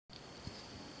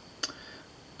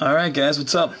Alright guys,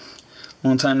 what's up?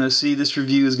 Long time no see. This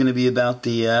review is going to be about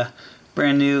the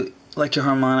brand new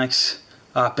Electro-Harmonix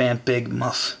op amp Big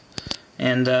Muff.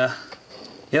 And yeah,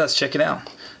 let's check it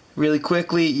out. Really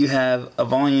quickly, you have a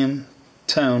volume,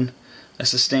 tone, a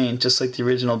sustain, just like the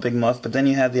original Big Muff, but then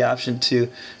you have the option to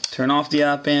turn off the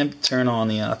op amp, turn on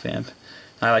the op amp.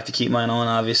 I like to keep mine on,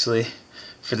 obviously,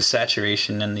 for the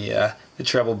saturation and the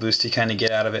treble boost you kind of get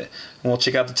out of it. And we'll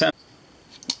check out the tone.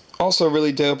 Also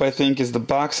really dope, I think, is the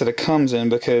box that it comes in,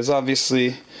 because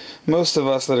obviously most of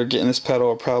us that are getting this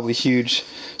pedal are probably huge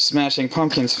Smashing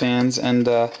Pumpkins fans, and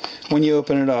when you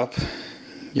open it up,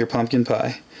 you're pumpkin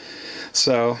pie.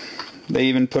 So they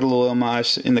even put a little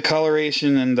homage in the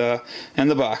coloration and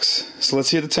the box. So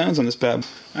let's hear the tones on this bad.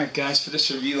 Alright guys, for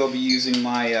this review I'll be using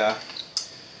my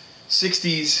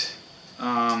 60s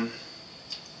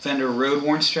Fender Road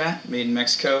Worn Strat, made in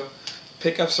Mexico.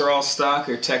 Pickups are all stock,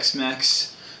 they're Tex-Mex.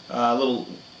 A little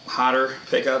hotter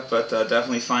pickup, but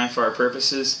definitely fine for our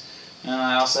purposes. And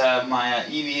I also have my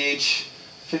EVH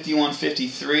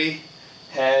 5153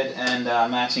 head and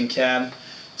matching cab.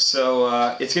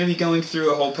 So it's going to be going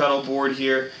through a whole pedal board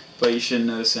here, but you shouldn't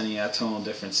notice any tonal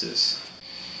differences.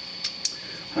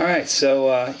 Alright,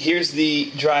 so here's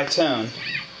the dry tone.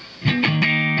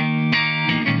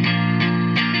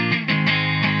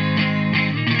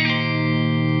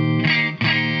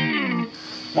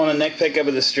 I'm on a neck pickup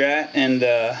of the Strat, and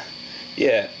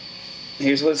yeah,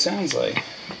 here's what it sounds like.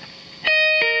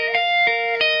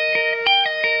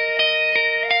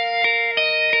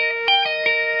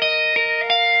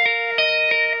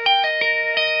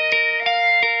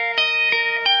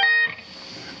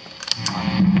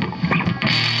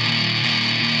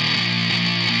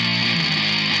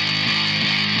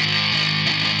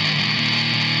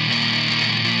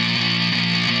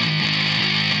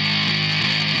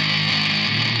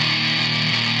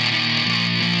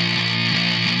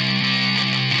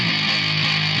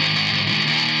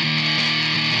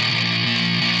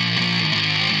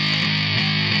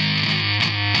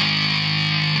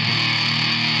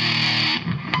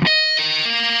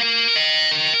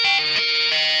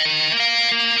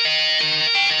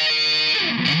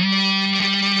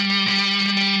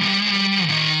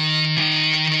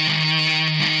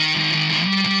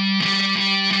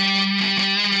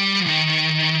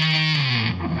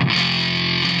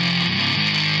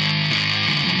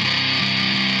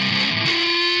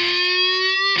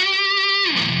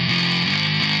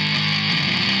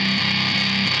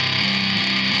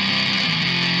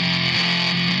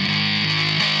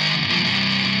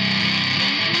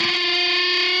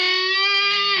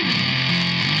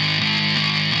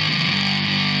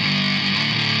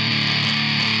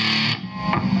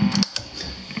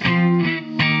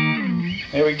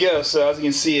 There we go. So as you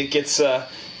can see, it gets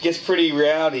pretty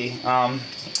rowdy,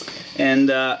 and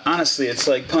honestly, it's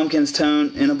like Pumpkin's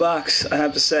tone in a box, I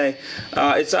have to say.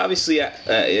 It's obviously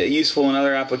useful in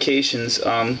other applications,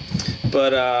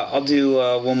 but I'll do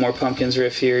one more Pumpkins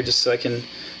riff here just so I can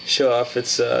show off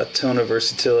its tone of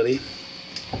versatility.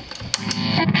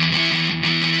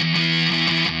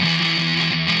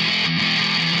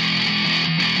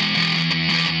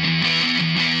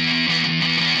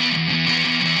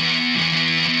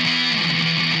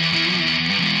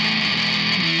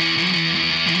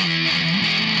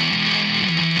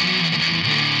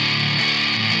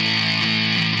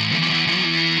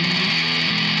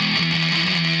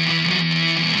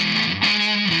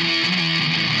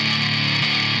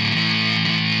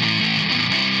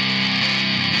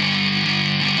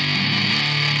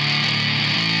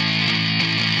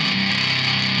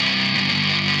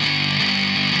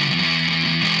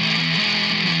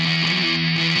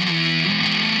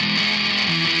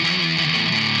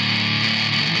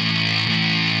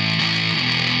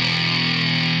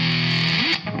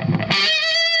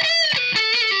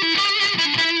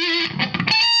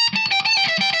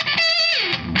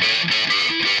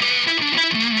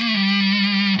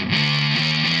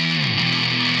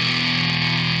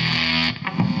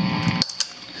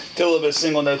 Did a little bit of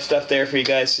single note stuff there for you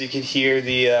guys so you could hear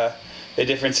the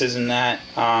differences in that.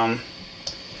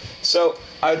 So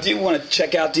I do want to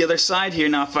check out the other side here.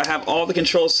 Now if I have all the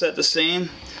controls set the same,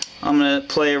 I'm going to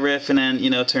play a riff and then,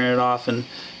 turn it off and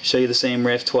show you the same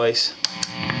riff twice.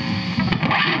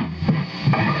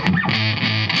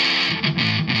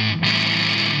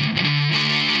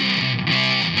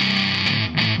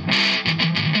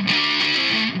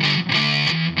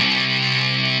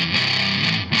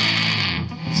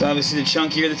 So obviously the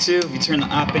chunkier the two, if you turn the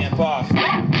op amp off.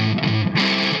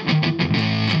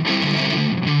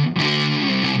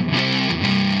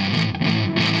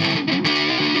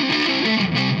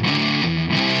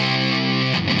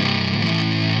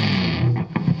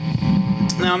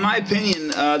 Now, in my opinion,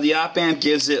 the op amp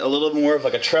gives it a little more of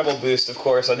like a treble boost, of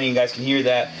course. I think you guys can hear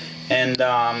that. And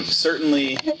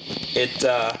certainly it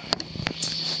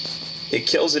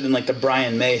kills it in like the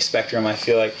Brian May spectrum, I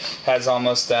feel like. Has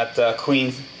almost that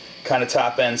Queen kind of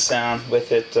top end sound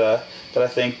with it that I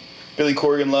think Billy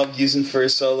Corgan loved using for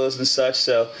his solos and such.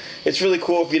 So it's really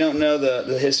cool. If you don't know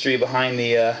the history behind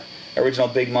the original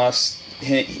Big Muffs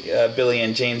Billy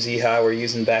and James Eha were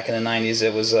using back in the 90s,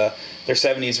 it was their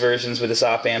 70s versions with this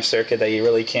op amp circuit that you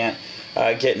really can't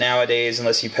get nowadays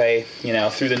unless you pay, you know,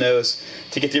 through the nose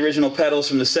to get the original pedals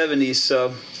from the 70s.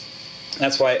 So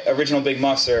that's why original Big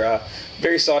Muffs are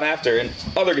very sought after, and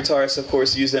other guitarists, of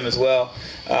course, use them as well.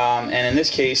 And in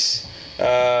this case,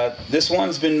 this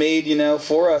one's been made, you know,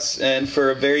 for us and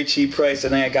for a very cheap price. I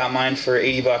think I got mine for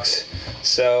 80 bucks.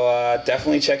 So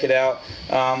definitely check it out.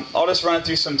 I'll just run it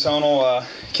through some tonal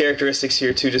characteristics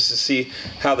here too, just to see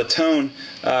how the tone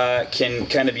can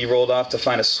kind of be rolled off to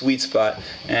find a sweet spot.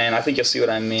 And I think you'll see what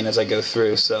I mean as I go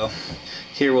through. So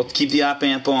here we'll keep the op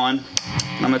amp on.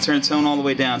 I'm going to turn the tone all the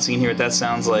way down so you can hear what that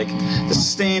sounds like. The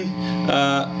sustain,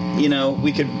 you know,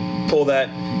 we could pull that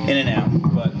in and out,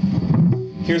 but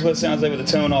here's what it sounds like with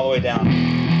the tone all the way down.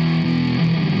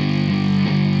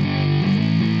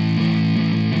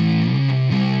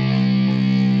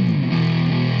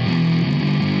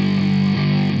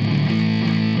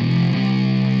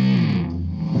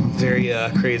 Very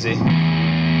crazy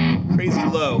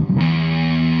low.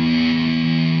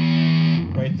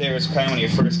 Right there is kind of when you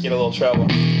first get a little treble.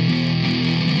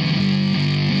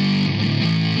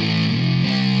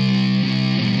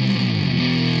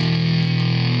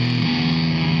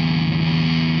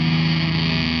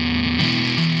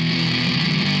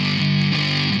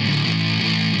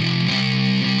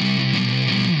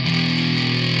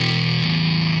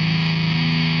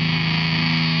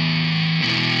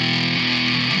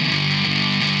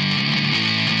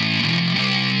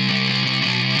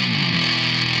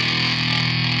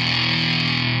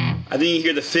 I think you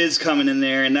hear the fizz coming in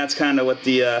there, and that's kind of what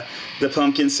the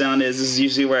pumpkin sound is. This is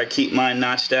usually where I keep mine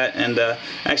notched at, and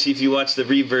actually if you watch the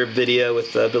reverb video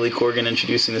with Billy Corgan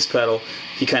introducing this pedal,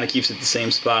 he kind of keeps it the same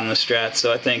spot on the Strat.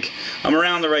 So I think I'm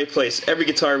around the right place. Every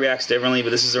guitar reacts differently, but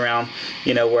this is around,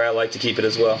 you know, where I like to keep it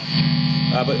as well.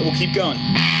 But we'll keep going.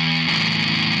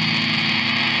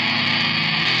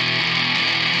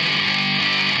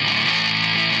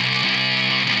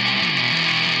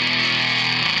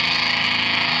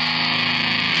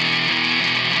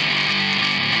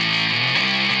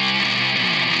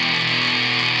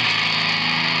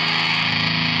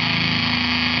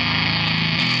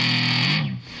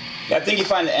 I think you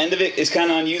find the end of it is kind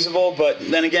of unusable, but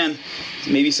then again,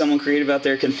 maybe someone creative out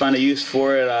there can find a use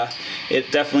for it.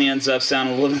 It definitely ends up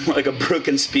sounding a little more like a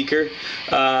broken speaker.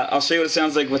 I'll show you what it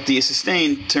sounds like with the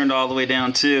sustain turned all the way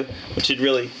down too, which would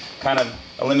really kind of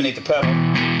eliminate the pedal.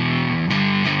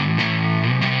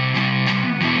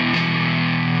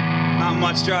 Not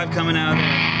much drive coming out of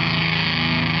there.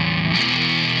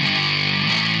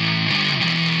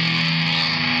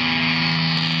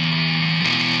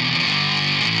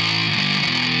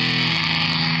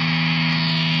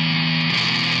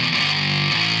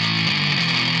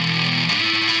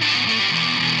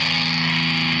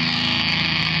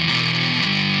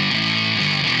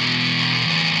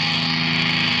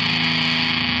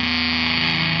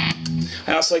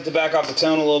 I also like to back off the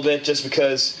tone a little bit just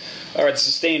because, or the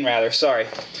sustain rather, sorry,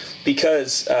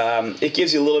 because it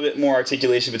gives you a little bit more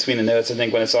articulation between the notes. I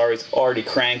think when it's already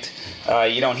cranked,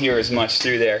 you don't hear as much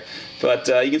through there. But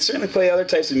you can certainly play other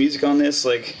types of music on this.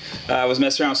 Like I was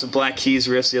messing around with some Black Keys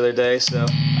riffs the other day, so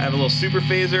I have a little super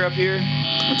phaser up here.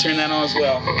 I'll turn that on as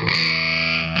well.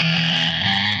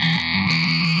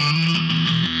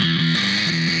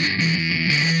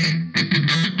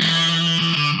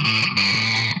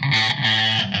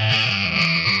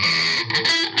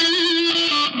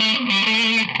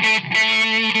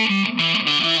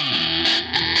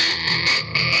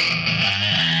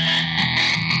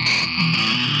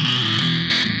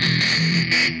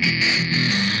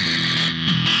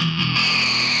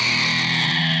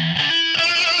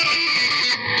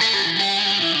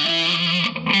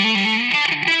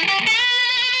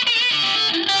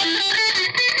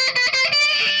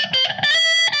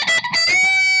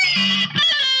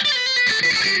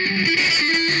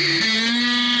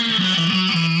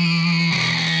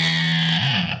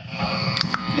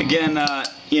 Again,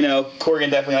 you know,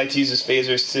 Corgan definitely liked to use his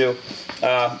phasers too,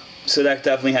 so that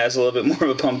definitely has a little bit more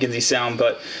of a pumpkinsy sound,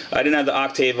 but I didn't have the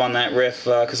octave on that riff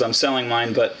because I'm selling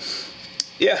mine. But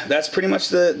yeah, that's pretty much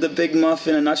the Big Muff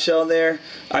in a nutshell there.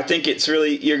 I think it's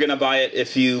really, you're going to buy it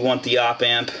if you want the op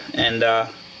amp, and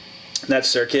that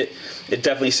circuit. It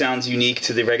definitely sounds unique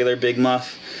to the regular Big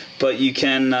Muff, but you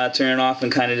can turn it off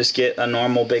and kind of just get a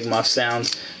normal Big Muff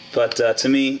sound. But to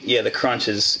me, yeah, the crunch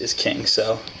is king.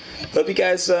 So hope you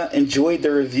guys enjoyed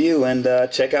the review, and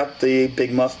check out the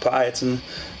Big Muff Pi. It's an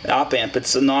op amp.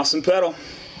 It's an awesome pedal.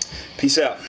 Peace out.